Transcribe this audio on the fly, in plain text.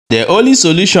The only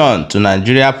solution to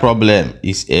Nigeria problem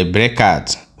is a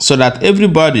breakout so that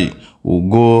everybody will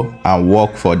go and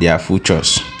work for their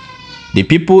futures. The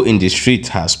people in the street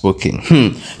have spoken.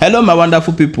 Hello, my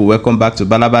wonderful people. Welcome back to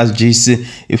Balabas GC.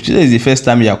 If today is the first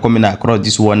time you are coming across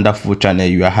this wonderful channel,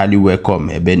 you are highly welcome.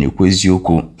 And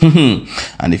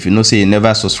if you know, say you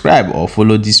never subscribe or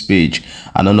follow this page,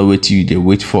 I don't know what you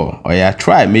wait for. Or yeah,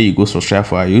 try. May you go subscribe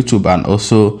for our YouTube and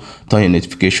also turn your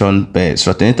notification bell.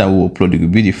 So at any time we upload, you will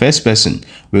be the first person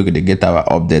we're going to get our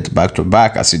update back to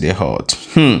back as it is hot.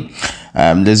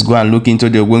 Let's go and look into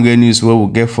the Wenge news where we'll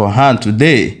get for hand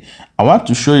today. I want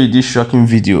to show you this shocking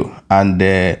video and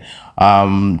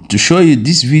to show you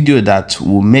this video that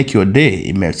will make your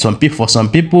day. For some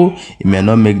people it may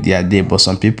not make their day, but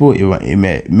some people it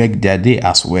may make their day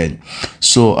as well.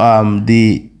 So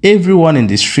everyone in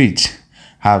the street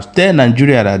have told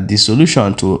Nigeria that the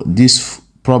solution to this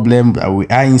problem that we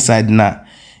are inside now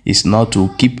is not to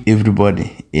keep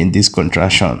everybody in this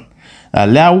contraction.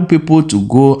 Allow people to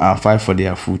go and fight for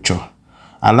their future.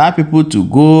 Allow people to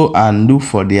go and look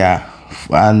for their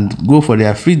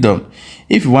freedom.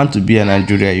 If you want to be a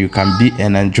Nigeria, you can be a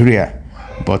Nigeria,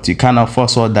 but you cannot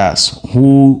force others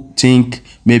who think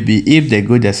maybe if they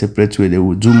go their separate way, they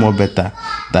will do more better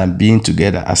than being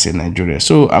together as a Nigeria.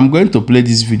 So I'm going to play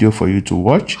this video for you to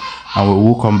watch, and we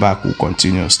will come back. We'll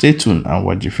continue. Stay tuned and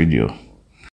watch the video.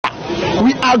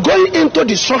 We are going into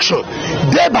destruction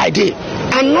day by day,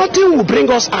 and nothing will bring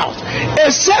us out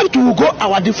except we will go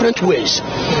our different ways.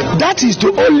 That is the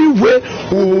only way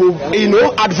we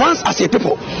will, advance as a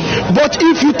people. But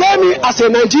if you tell me as a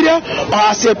Nigeria or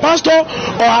as a pastor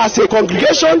or as a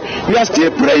congregation, you are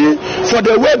still praying for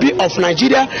the well-being of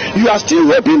Nigeria, you are still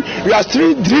hoping, you are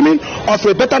still dreaming of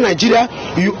a better Nigeria,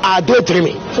 you are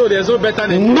daydreaming. So there's no better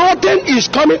Nigeria. Nothing is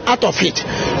coming out of it.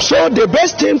 So the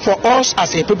best thing for us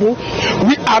as a people,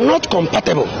 we are not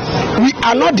compatible. We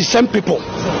are not the same people,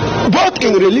 both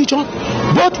in religion,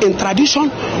 both in tradition,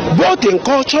 both in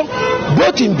culture,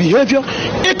 both in behavior.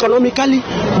 Economically,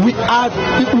 we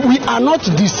are not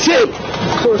the same.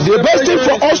 The best thing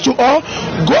for us to all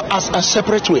go as a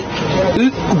separate way,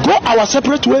 go our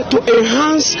separate way to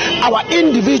enhance our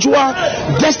individual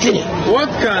destiny. What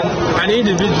can an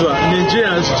individual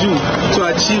Nigerians do to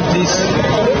achieve this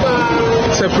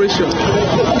separation?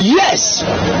 Yes,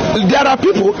 there are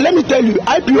people. Let me tell you,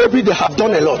 IPOB, they have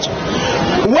done a lot.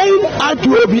 When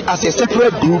IPOB as a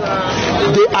separate group,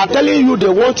 they are telling you they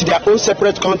want their own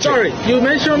separate country. Sorry, you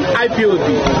mentioned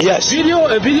IPOB. Yes.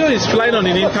 A video is flying on the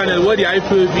internet where the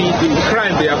IPOB, the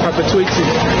crime they are perpetuating.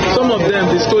 Some of them,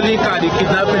 the stolen car, the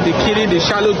kidnapping, the killing, the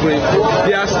shallow grave.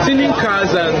 They are stealing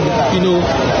cars and,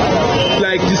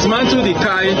 like dismantle the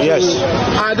car. Yes.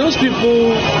 Are those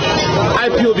people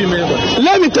IPOB members?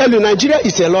 Let me tell you, Nigeria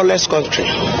is a lawless country.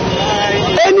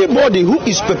 Anybody who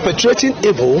is perpetrating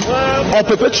evil or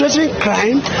perpetrating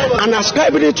crime and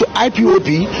ascribing it to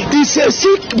IPOB is a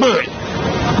sick man.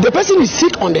 The person is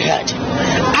sick on the head.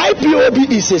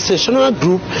 IPOB is a sectional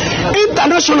group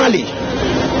internationally.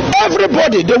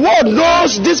 Everybody, the world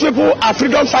knows these people are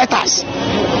freedom fighters.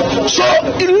 So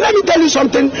let me tell you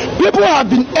something. People have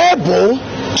been able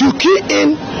to key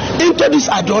into this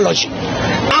ideology.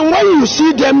 And when you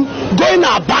see them going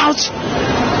about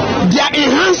their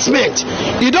enhancement,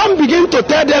 you don't begin to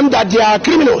tell them that they are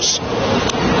criminals,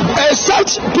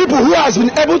 except people who has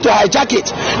been able to hijack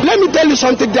it. Let me tell you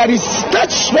something. There is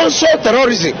state-sponsored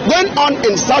terrorism going on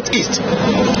in Southeast.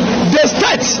 The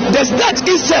state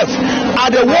itself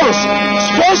are the ones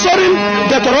sponsoring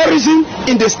the terrorism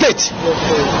in the state,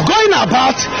 going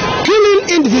about killing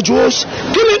individuals,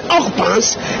 killing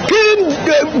occupants,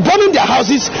 burning their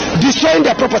houses, destroying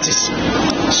their properties.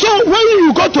 So when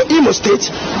you go to Imo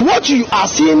State, what you are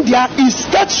seeing there is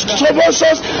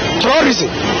state-sponsored terrorism,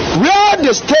 where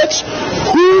the states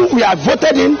who we have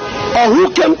voted in or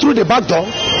who came through the back door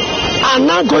are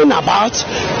now going about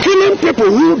killing people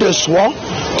who they swore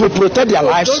to protect their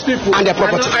lives and their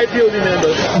property.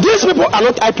 These people are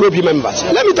not IPOB members.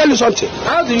 Let me tell you something.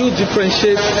 How do you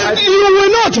differentiate? You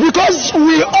will not, because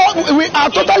we are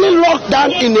totally locked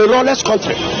down in a lawless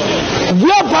country,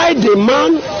 whereby the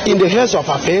man in the heads of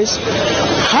affairs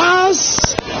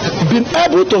has been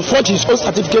able to forge his own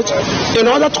certificate in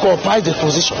order to comprise the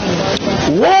position.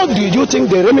 What do you think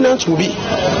the remnants will be?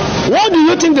 What do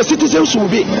you think the citizens will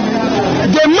be?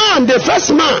 The man, the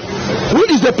first man who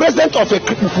is the president of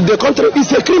the country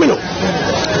is a criminal.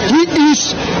 He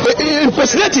is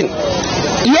impersonating.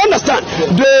 You understand?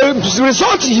 The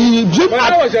result he did.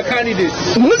 How was your candidate?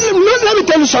 Let me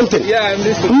tell you something. Yeah, I'm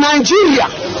listening. Nigeria,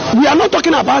 we are not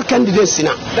talking about candidates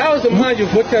now. That was the man you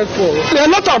voted for. A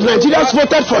lot of Nigerians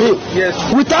voted for him. Yes.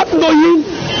 Without knowing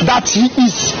that he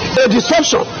is a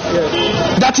deception,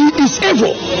 that he is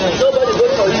evil.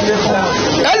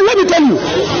 And let me tell you,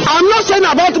 I'm not saying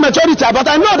about majority, but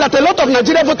I know that a lot of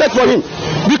Nigerians voted for him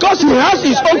because he has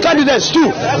his own candidates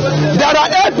too. There are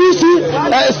APC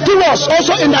stewards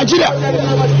also in Nigeria,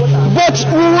 but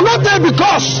we will not tell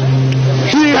because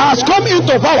he has come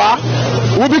into power,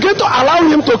 we begin to allow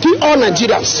him to kill all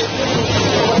Nigerians.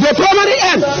 The primary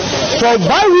end for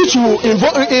by which we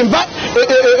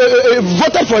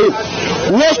voted for him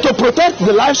was to protect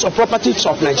the lives of properties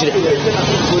of Nigeria,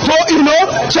 to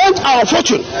change our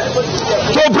fortune,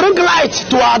 to bring light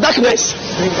to our darkness,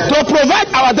 to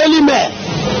provide our daily meal,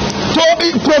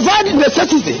 to provide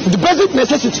necessity, the basic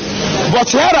necessity. But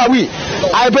here are we.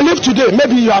 I believe today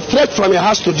maybe you have fled from your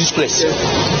house to this place.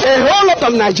 A whole lot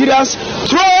of Nigerians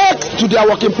trek to their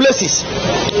working places.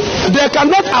 They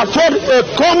cannot afford a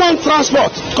common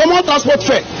transport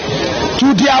fare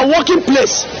to their working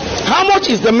place. How much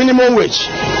is the minimum wage?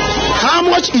 How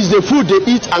much is the food they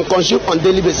eat and consume on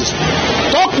daily basis?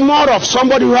 Talk more of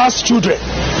somebody who has children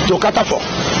to cater for.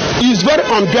 It's very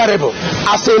unbearable.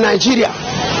 As a Nigerian,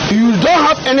 you don't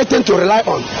have anything to rely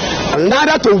on,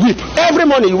 neither to weep. Every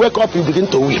morning you wake up, you begin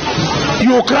to weep.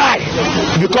 You cry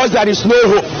because there is no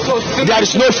hope. There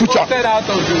is no future.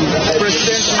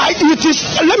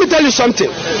 Let me tell you something.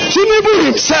 Tinubu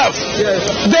himself,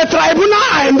 the tribunal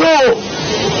I know,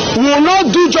 will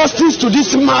not do justice to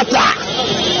this matter.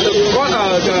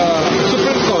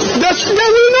 They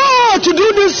will not to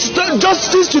do this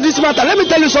justice to this matter. Let me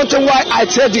tell you something why I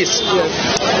say this.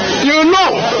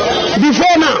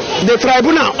 Before now, the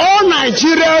tribunal, all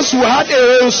Nigerians who had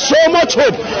so much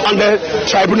hope on the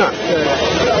tribunal.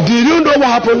 Did you know what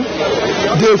happened?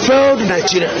 They failed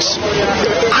Nigerians.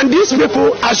 And these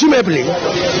people, assumably,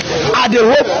 are the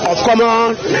hope of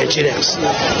common Nigerians.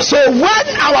 So when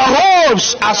our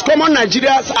hopes as common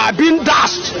Nigerians are being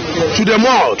dashed to the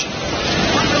mud,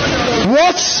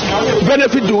 what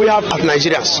benefit do we have as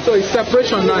Nigerians? So it's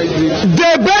separation now, is it?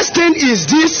 The best thing is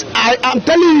this. I am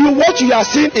telling you what you are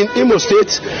seeing in Imo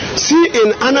State, see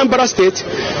in Anambra State,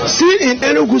 see in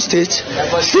Enugu State,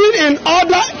 see in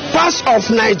other parts of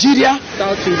Nigeria,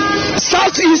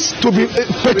 Southeast to be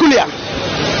peculiar.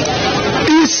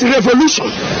 Its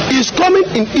revolution is coming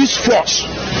in its force.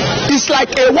 It's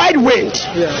like a wide wind.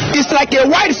 It's like a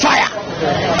wildfire.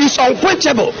 It's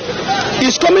unquenchable.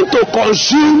 It's coming to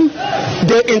consume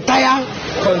the entire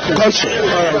country.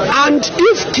 And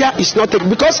if care is not taken,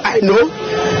 because I know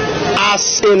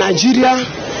as a Nigeria,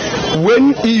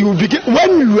 when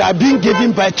you are being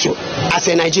given birth to as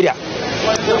a Nigeria,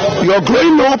 your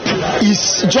growing up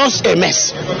is just a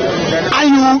mess,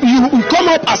 and you come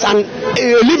up as a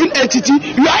living entity,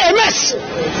 you are a mess.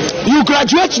 You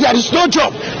graduate, there is no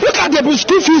job. Look at the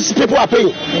school fees people are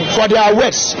paying for their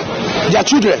works, their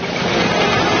children.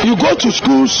 You go to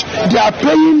schools, they are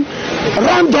paying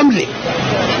randomly.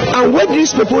 And when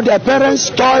these people, their parents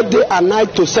toil day and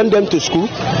night to send them to school,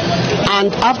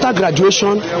 and after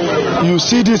graduation, you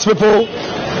see these people,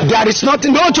 there is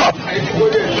nothing, no job.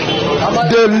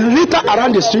 They litter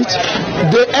around the streets,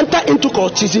 they enter into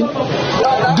cultism,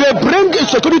 they bring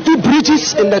security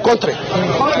breaches in the country.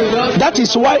 That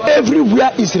is why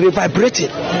everywhere is reverberating.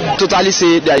 Totally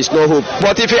say there is no hope.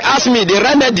 But if you ask me, the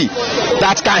remedy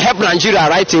that can help Nigeria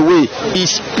right away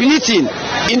is splitting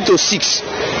into 6.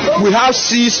 We have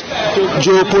 6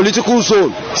 geopolitical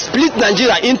zones. Split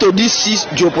Nigeria into these 6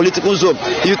 geopolitical zones.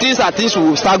 You think that things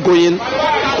will start going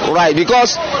right?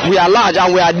 Because we are large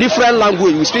and we are different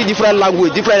language. We speak different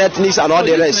language, different ethnics and all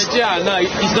the rest. Nigeria now,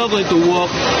 it's not going to work.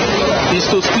 It's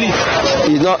to split.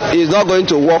 It's not going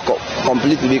to work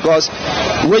completely, because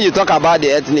when you talk about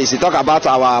the ethnics, you talk about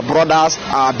our brothers,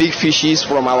 our big fishes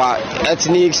from our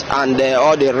ethnics and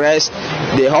all the rest.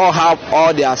 They all have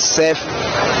all their selfish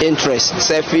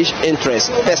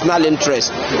interest, personal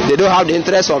interest. They don't have the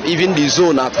interest of even the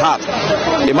zone at heart.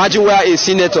 Imagine where a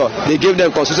senator, they gave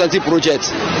them constituency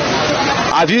projects.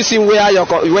 Have you seen where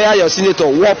your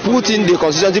senator put in the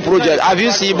constituency project? Have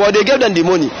you seen? But they gave them the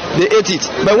money, they ate it.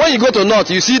 But when you go to North,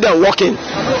 you see them working.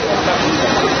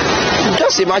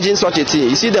 Just imagine such a thing.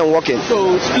 You see them working.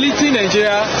 So splitting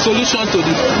Nigeria, solution to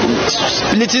this.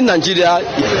 Splitting Nigeria.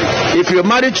 If you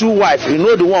marry 2 wives, you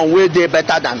know the one way they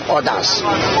better than others.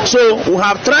 So we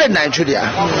have tried Nigeria,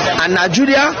 and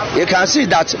Nigeria, you can see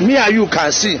that me and you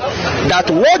can see that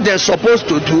what they're supposed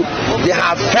to do, they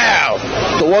have failed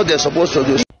to what they're supposed to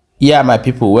do. Yeah, my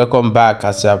people, welcome back.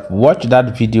 As I've watched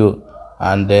that video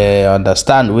and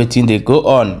understand what thing they go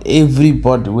on,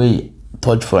 everybody will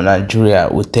touch for Nigeria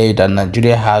will tell you that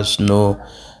Nigeria has no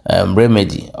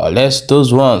remedy, unless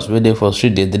those ones where they for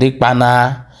street they drink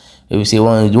banana, We say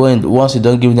once you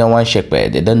don't give them one shekel,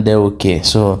 they don't. They're okay.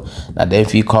 So now then,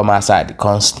 if you come outside,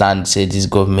 constant say this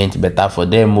government better for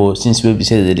them. Or since we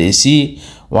say that they see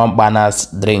one bananas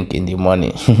drink in the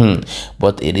morning,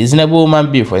 but a reasonable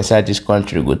human being for inside this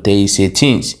country go tell you say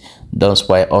things don't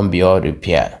spoil on beyond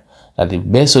repair. That the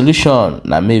best solution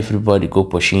now make everybody go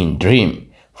pushing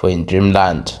dream for in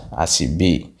dreamland as it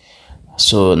be.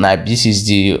 So now this is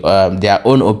the their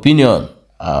own opinion.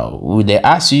 Will they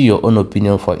ask you your own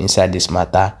opinion for inside this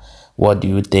matter? What do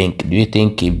you think? Do you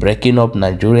think breaking up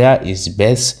Nigeria is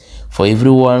best for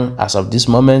everyone as of this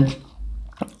moment?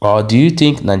 Or do you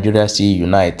think Nigeria still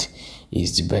unite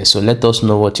is the best? So let us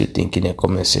know what you think in the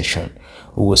comment section.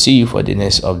 We will see you for the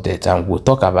next update and we'll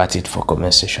talk about it for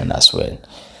comment section as well.